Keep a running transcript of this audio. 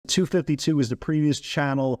252 is the previous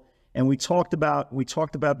channel, and we talked about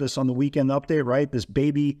this on the weekend update, right? This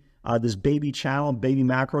baby channel, baby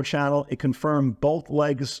macro channel. It confirmed both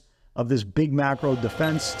legs of this big macro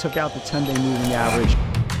defense, took out the 10-day moving average.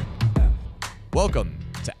 Welcome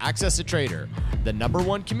to AccessATrader, the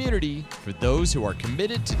 #1 community for those who are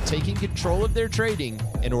committed to taking control of their trading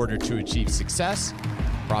in order to achieve success,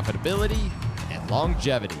 profitability, and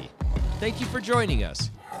longevity. Thank you for joining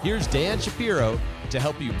us. Here's Dan Shapiro to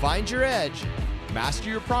help you find your edge, master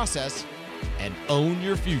your process, and own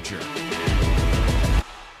your future.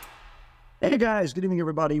 Hey guys, good evening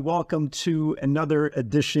everybody. Welcome to another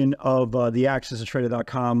edition of the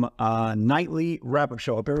AccessATrader.com nightly wrap-up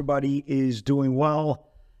show. Hope everybody is doing well.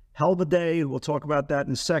 Hell of a day. We'll talk about that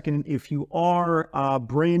in a second. If you are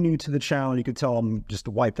brand new to the channel, you can tell I'm just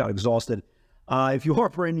wiped out, exhausted. If you are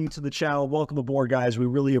brand new to the channel, welcome aboard, guys. We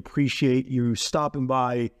really appreciate you stopping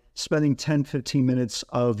by, spending 10-15 minutes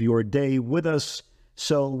of your day with us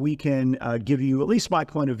so we can give you at least my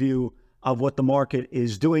point of view of what the market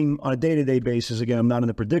is doing on a day-to-day basis. Again, I'm not in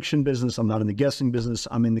the prediction business. I'm not in the guessing business.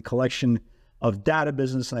 I'm in the collection of data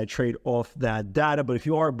business, and I trade off that data. But if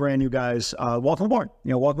you are brand new, guys, welcome aboard.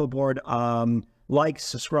 Welcome aboard. Like,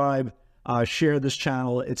 subscribe, share this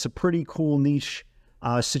channel. It's a pretty cool niche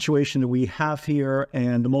situation that we have here,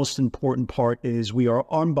 and the most important part is we are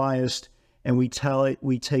unbiased, and we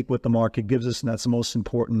take what the market gives us, and that's the most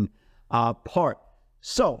important part.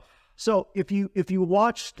 So if you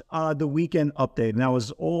watched the weekend update, and that was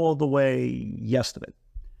all the way yesterday,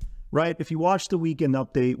 right? If you watched the weekend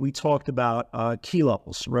update, we talked about key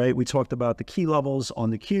levels, right? We talked about the key levels on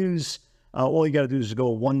the Qs. All you got to do is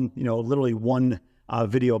go literally one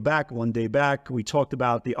video back, 1 day back. We talked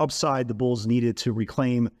about the upside the bulls needed to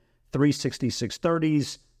reclaim 366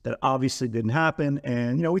 30s. That obviously didn't happen.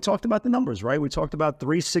 And, we talked about the numbers, right? We talked about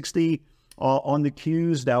 360 on the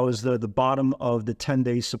Qs. That was the bottom of the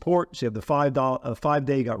 10-day support. So you have the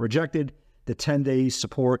 5-day got rejected. The 10-day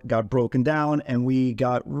support got broken down, and we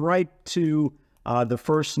got right to the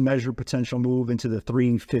first measured potential move into the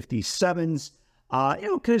 357s.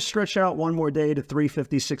 Could it stretch out one more day to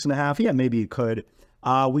 356.5? Yeah, maybe it could.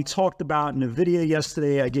 We talked about Nvidia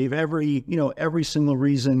yesterday. I gave every single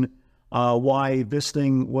reason why this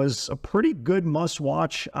thing was a pretty good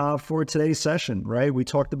must-watch for today's session, right? We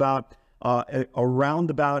talked about a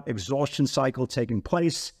roundabout exhaustion cycle taking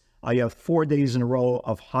place. You have 4 days in a row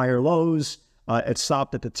of higher lows. It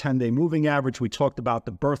stopped at the 10-day moving average. We talked about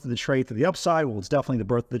the birth of the trade to the upside. Well, it's definitely the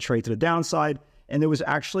birth of the trade to the downside. And there was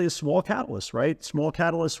actually a small catalyst, right? Small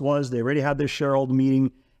catalyst was they already had their shareholder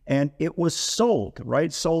meeting, and it was sold,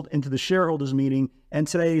 right? Sold into the shareholders meeting. And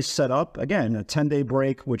today set up, again, a 10-day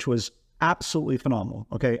break, which was absolutely phenomenal,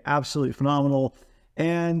 okay? Absolutely phenomenal.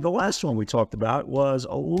 And the last one we talked about was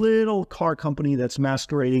a little car company that's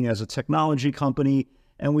masquerading as a technology company.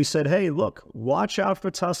 And we said, hey, look, watch out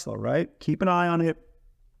for Tesla, right? Keep an eye on it.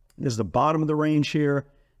 There's the bottom of the range here,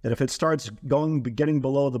 that if it starts getting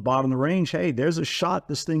below the bottom of the range, hey, there's a shot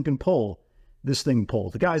this thing can pull. This thing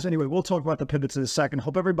pulled. Guys, anyway, we'll talk about the pivots in a second.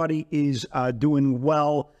 Hope everybody is doing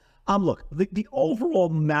well. Look, the overall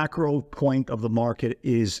macro point of the market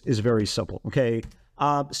is very simple, okay?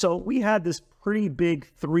 So we had this pretty big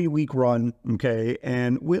 3-week run, okay?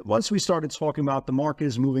 And once we started talking about the market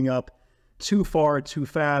is moving up too far, too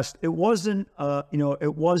fast, it wasn't,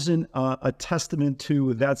 a testament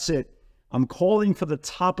to that's it. I'm calling for the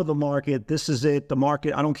top of the market. This is it. The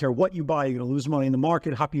market, I don't care what you buy, you're going to lose money in the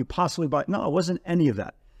market. How can you possibly buy? No, it wasn't any of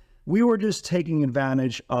that. We were just taking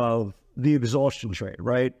advantage of the exhaustion trade,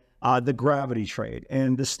 right? The gravity trade.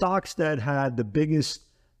 And the stocks that had the biggest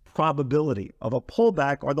probability of a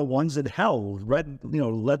pullback are the ones that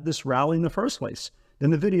led this rally in the first place. The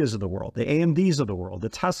Nvidias of the world, the AMDs of the world, the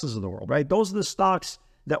Teslas of the world, right? Those are the stocks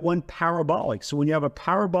that went parabolic. So when you have a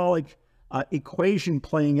parabolic equation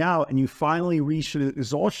playing out and you finally reach the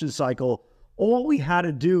exhaustion cycle, all we had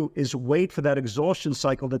to do is wait for that exhaustion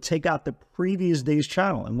cycle to take out the previous day's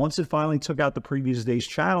channel. And once it finally took out the previous day's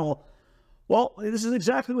channel, well, this is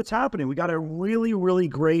exactly what's happening. We got a really, really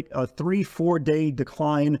great 3-4 day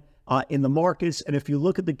decline in the markets. And if you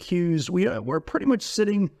look at the Qs, we're pretty much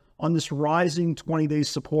sitting on this rising 20-day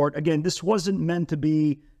support. Again, this wasn't meant to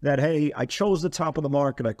be that, hey, I chose the top of the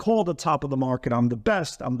market. I called the top of the market. I'm the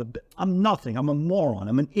best. I'm nothing. I'm a moron.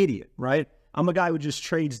 I'm an idiot, right? I'm a guy who just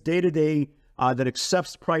trades day to day, that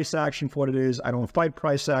accepts price action for what it is. I don't fight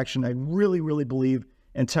price action. I really, really believe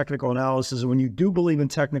in technical analysis. And when you do believe in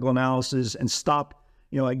technical analysis and stop,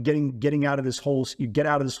 getting out of this whole, you get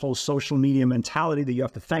out of this whole social media mentality that you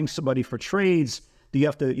have to thank somebody for trades, that you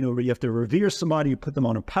have to, you have to revere somebody, you put them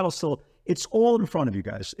on a pedestal. it's all in front of you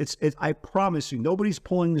guys. I promise you, nobody's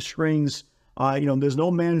pulling the strings. There's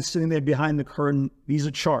no man sitting there behind the curtain. These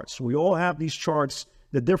are charts. We all have these charts.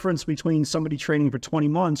 The difference between somebody trading for 20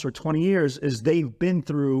 months or 20 years is they've been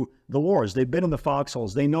through the wars. They've been in the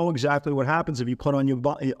foxholes. They know exactly what happens if you put on your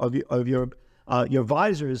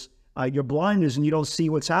visors, your blinders, and you don't see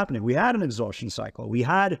what's happening. We had an exhaustion cycle. We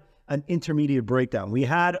had an intermediate breakdown. We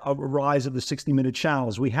had a rise of the 60-minute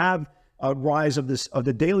channels. We have a rise of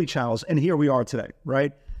the daily channels, and here we are today,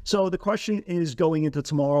 right? So the question is, going into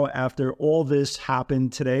tomorrow, after all this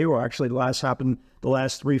happened today, or actually the last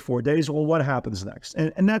 3-4 days, well, what happens next?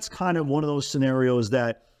 And that's kind of one of those scenarios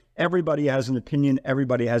that everybody has an opinion,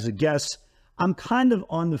 everybody has a guess. I'm kind of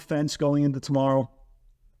on the fence going into tomorrow.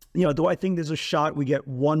 Do I think there's a shot we get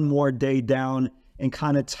one more day down and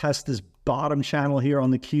kind of test this bottom channel here on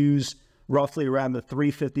the Qs, roughly around the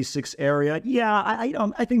 356 area? Yeah,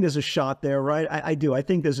 I think there's a shot there, right? I do. I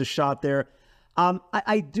think there's a shot there.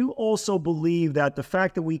 I do also believe that the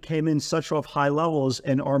fact that we came in such off high levels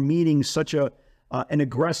and are meeting such an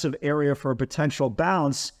aggressive area for a potential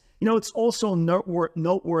bounce, it's also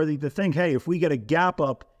noteworthy to think, hey, if we get a gap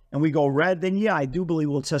up and we go red, then yeah, I do believe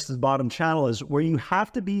we'll test this bottom channel. Is where you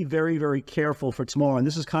have to be very, very careful for tomorrow. And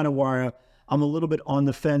this is kind of why I'm a little bit on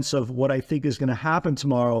the fence of what I think is going to happen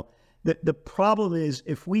tomorrow. The problem is,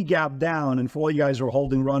 if we gap down, and for all you guys who are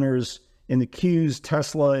holding runners in the Qs,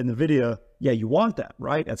 Tesla, and Nvidia, yeah, you want that,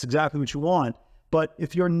 right? That's exactly what you want. But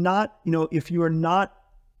if you're not, if you're not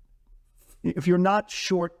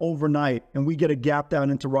short overnight and we get a gap down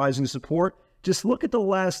into rising support, just look at the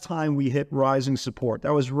last time we hit rising support.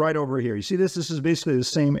 That was right over here. You see this? This is basically the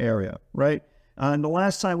same area, right? And the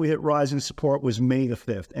last time we hit rising support was May the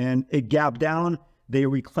 5th, and it gapped down. They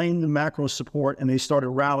reclaimed the macro support and they started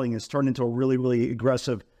rallying. It's turned into a really, really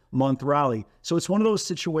aggressive month rally. So it's one of those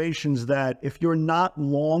situations that if you're not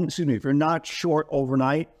if you're not short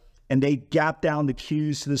overnight and they gap down the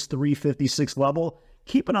Qs to this 356 level,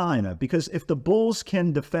 keep an eye on it, because if the bulls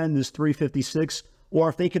can defend this 356, or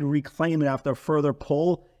if they could reclaim it after a further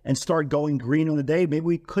pull and start going green on the day, maybe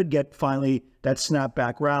we could get finally that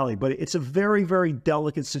snapback rally. But it's a very, very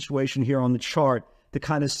delicate situation here on the chart to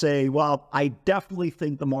kind of say, well, I definitely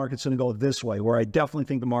think the market's going to go this way, or I definitely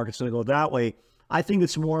think the market's going to go that way. I think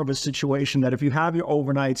it's more of a situation that if you have your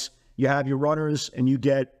overnights, you have your runners, and you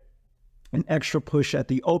get an extra push at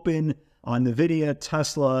the open on Nvidia,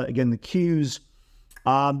 Tesla, again, the Qs,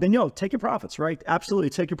 then, take your profits, right? Absolutely,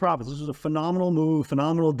 take your profits. This was a phenomenal move,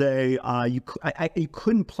 phenomenal day. You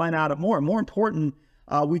couldn't plan out it more. More important,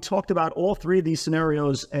 we talked about all three of these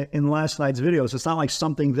scenarios in last night's videos. It's not like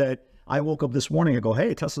something that I woke up this morning and go,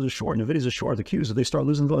 hey, Tesla's a short, Nvidia's a short, the Qs, if they start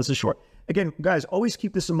losing, it's a short. Again, guys, always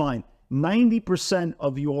keep this in mind. 90%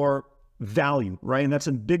 of your value, right? And that's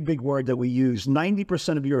a big, big word that we use.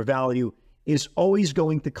 90% of your value is always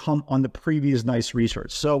going to come on the previous night's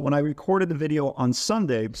research. So when I recorded the video on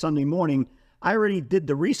Sunday morning, I already did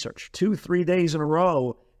the research 2-3 days in a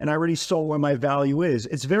row, and I already saw where my value is.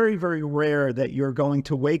 It's very, very rare that you're going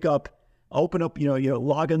to wake up, open up,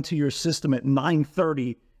 log into your system at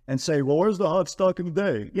 9:30 and say, well, where's the hot stock of the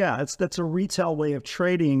day? Yeah, that's a retail way of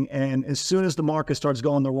trading. And as soon as the market starts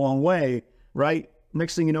going the wrong way, right?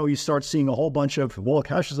 Next thing you know, you start seeing a whole bunch of, well,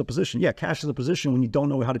 cash is a position. Yeah, cash is a position when you don't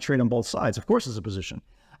know how to trade on both sides. Of course it's a position.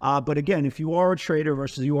 But again, if you are a trader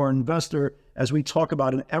versus you are an investor, as we talk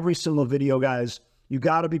about in every single video, guys, you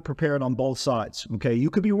got to be prepared on both sides, okay? You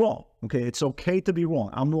could be wrong, okay? It's okay to be wrong.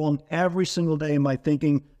 I'm wrong every single day in my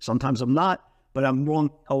thinking. Sometimes I'm not, but I'm wrong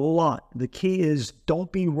a lot. The key is, don't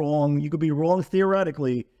be wrong. You could be wrong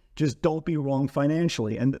theoretically, just don't be wrong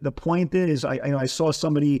financially. And the point is, I saw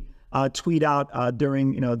somebody tweet out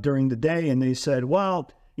during the day, and they said, well,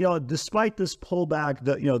 despite this pullback,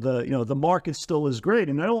 the market still is great,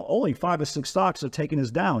 and only 5 or 6 stocks have taken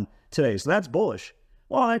us down today, so that's bullish.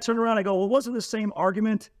 Well, I turn around, I go, well, wasn't the same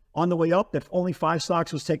argument on the way up that only 5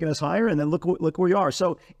 stocks was taking us higher, and then look where we are.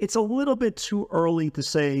 So it's a little bit too early to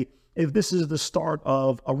say if this is the start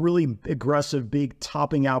of a really aggressive, big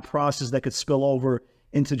topping out process that could spill over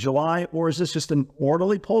into July, or is this just an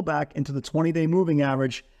orderly pullback into the 20-day moving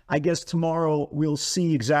average? I guess tomorrow we'll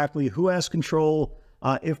see exactly who has control,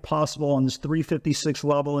 if possible, on this 356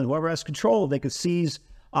 level, and whoever has control, they could seize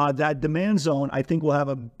that demand zone. I think we'll have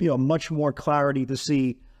a much more clarity to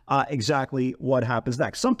see exactly what happens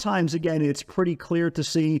next. Sometimes, again, it's pretty clear to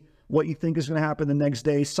see what you think is going to happen the next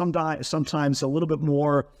day. Sometimes a little bit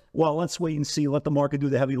more, well, let's wait and see, let the market do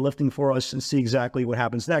the heavy lifting for us and see exactly what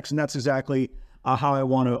happens next. And that's exactly how I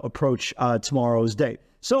want to approach tomorrow's day.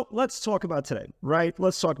 So let's talk about today, right?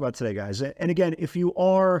 Let's talk about today, guys. And again, if you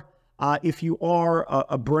are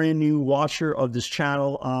a brand new watcher of this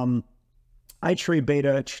channel, I trade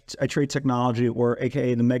beta, I trade technology, or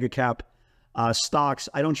AKA the mega cap stocks.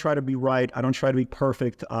 I don't try to be right. I don't try to be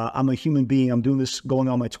perfect. I'm a human being. I'm doing this going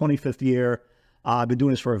on my 25th year. I've been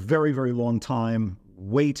doing this for a very, very long time,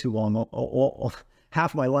 way too long,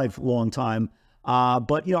 half my life, long time.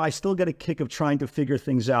 But, you know, I still get a kick of trying to figure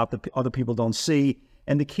things out that other people don't see.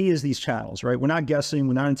 And the key is these channels, right? We're not guessing.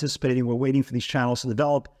 We're not anticipating. We're waiting for these channels to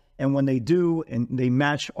develop. And when they do, and they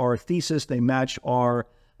match our thesis, they match our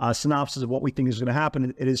synopsis of what we think is going to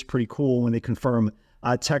happen, it is pretty cool when they confirm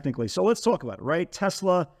technically. So let's talk about it, right?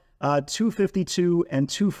 Tesla, 252 and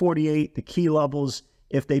 248, the key levels.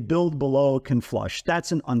 If they build below, can flush.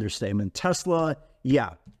 That's an understatement. Tesla,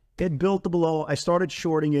 yeah, it built below. I started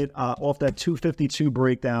shorting it off that 252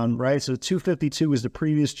 breakdown, right? So 252 is the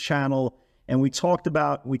previous channel, and we talked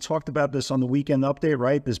about this on the weekend update,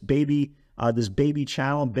 right? This baby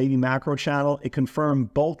channel, baby macro channel. It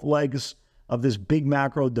confirmed both legs of this big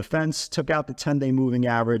macro defense, took out the 10-day moving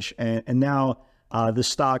average, and now the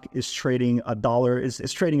stock is trading $1.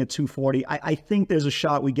 It's trading at 240. I think there's a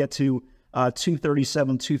shot we get to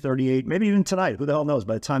 237, 238, maybe even tonight. Who the hell knows?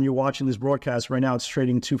 By the time you're watching this broadcast right now, it's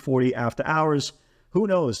trading 240 after hours. Who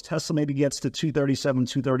knows? Tesla maybe gets to 237,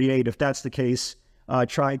 238. If that's the case,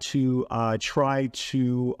 try to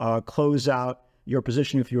close out your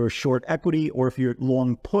position. If you're short equity or if you're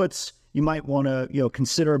long puts, you might want to, you know,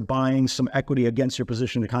 consider buying some equity against your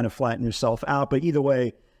position to kind of flatten yourself out. But either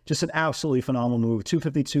way, just an absolutely phenomenal move.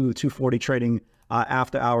 252, 240 trading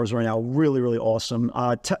after hours right now. Really, really awesome.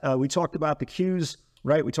 We talked about the Qs,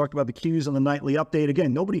 right? We talked about the Qs on the nightly update.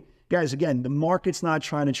 Again, guys, the market's not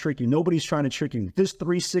trying to trick you. Nobody's trying to trick you. This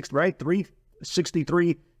 360, right?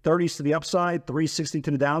 363, 30s to the upside, 360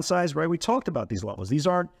 to the downsides, right? We talked about these levels. These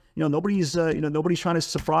aren't, you know, nobody's trying to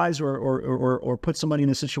surprise or put somebody in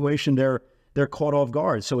a situation they're caught off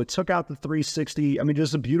guard. So it took out the 360. I mean,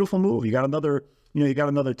 just a beautiful move. You got another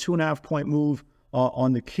 2.5 point move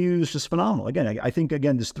on the Qs, just phenomenal. Again, I think,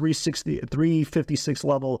 this 356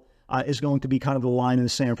 level is going to be kind of the line in the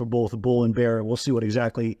sand for both the bull and bear. We'll see what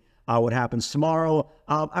happens tomorrow.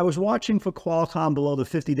 I was watching for Qualcomm below the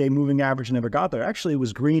 50-day moving average, never got there. Actually, it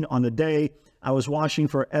was green on the day. I was watching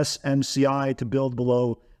for SMCI to build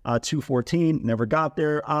below 214, never got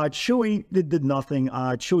there. Chewy did nothing.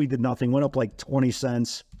 Chewy did nothing. Went up like 20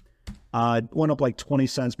 cents.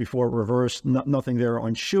 Before it reversed. Nothing there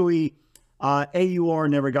on Chewy. AUR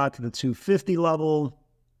never got to the 250 level.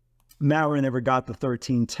 Mara never got the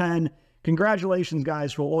 1310. Congratulations,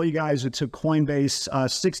 guys, for all you guys who took Coinbase.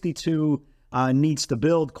 62 needs to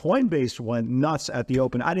build. Coinbase went nuts at the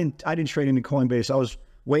open. I didn't trade into Coinbase. I was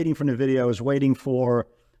waiting for Nvidia. I was waiting for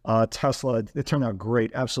Tesla. It turned out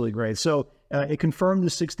great, absolutely great. So it confirmed the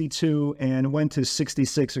 62 and went to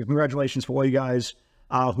 66. So congratulations for all you guys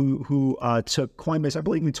who took Coinbase. I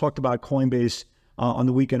believe we talked about Coinbase on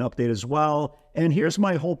the weekend update as well. And here's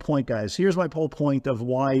my whole point, guys. Here's my whole point of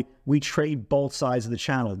why we trade both sides of the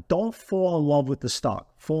channel. Don't fall in love with the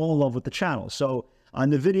stock. Fall in love with the channel. So on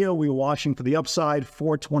the video, we were watching for the upside,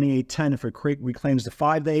 428.10 if it reclaims the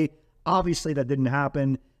 5-day. Obviously, that didn't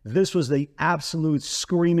happen. This was the absolute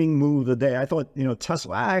screaming move of the day. I thought, you know,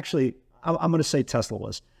 Tesla, actually, I'm going to say Tesla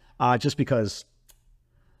was, just because.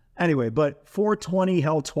 Anyway, but 420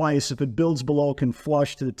 held twice. If it builds below, can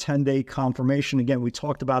flush to the 10-day confirmation. Again, we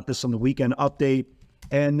talked about this on the weekend update,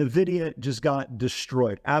 and Nvidia just got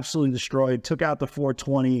destroyed, absolutely destroyed. Took out the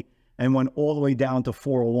 420 and went all the way down to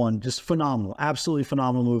 401. Just phenomenal, absolutely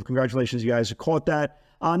phenomenal move. Congratulations, you guys who caught that.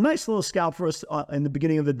 Nice little scalp for us in the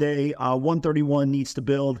beginning of the day. 131 needs to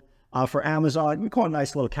build for Amazon. We caught a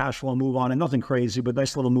nice little cash flow move on it. Nothing crazy, but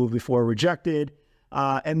nice little move before rejected.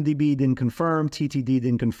 MDB didn't confirm. TTD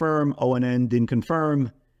didn't confirm. ONN didn't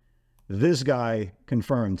confirm. This guy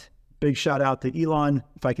confirmed. Big shout out to Elon.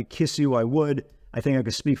 If I could kiss you, I would. I think I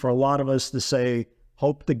could speak for a lot of us to say,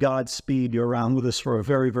 hope to Godspeed you're around with us for a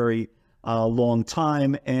very, very long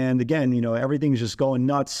time. And again, you know, everything's just going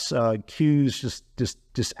nuts. Qs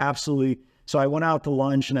just absolutely. So I went out to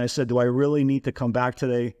lunch and I said, do I really need to come back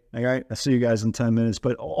today? All right. I'll see you guys in 10 minutes,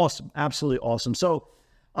 but awesome. Absolutely awesome. So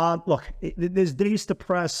look, there's days to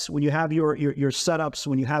press when you have your setups,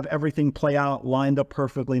 when you have everything play out, lined up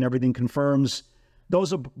perfectly and everything confirms.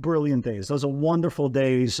 Those are brilliant days. Those are wonderful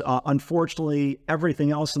days. Unfortunately,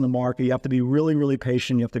 everything else in the market, you have to be really, really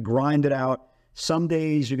patient. You have to grind it out. Some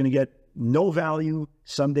days you're going to get no value.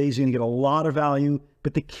 Some days you're going to get a lot of value.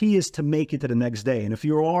 But the key is to make it to the next day. And if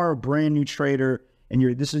you are a brand new trader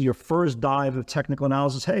and this is your first dive of technical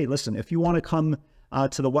analysis, hey, listen, if you want to come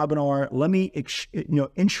to the webinar, let me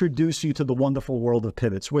introduce you to the wonderful world of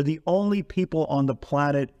pivots. We're the only people on the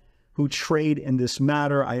planet who trade in this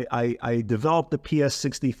matter. I developed the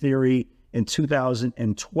PS60 theory in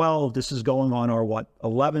 2012. This is going on our,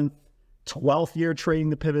 11th, 12th year trading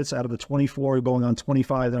the pivots out of the 24, going on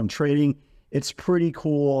 25 that I'm trading. It's pretty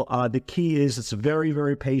cool. The key is it's very,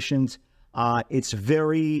 very patient. It's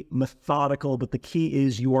very methodical, but the key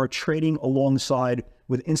is you are trading alongside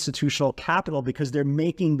with institutional capital because they're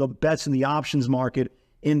making the bets in the options market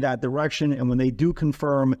in that direction. And when they do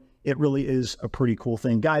confirm, it really is a pretty cool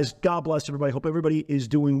thing. Guys, God bless everybody. Hope everybody is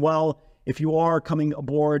doing well. If you are coming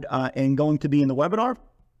aboard and going to be in the webinar,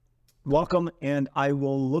 welcome, and I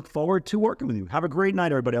will look forward to working with you. Have a great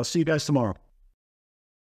night, everybody. I'll see you guys tomorrow.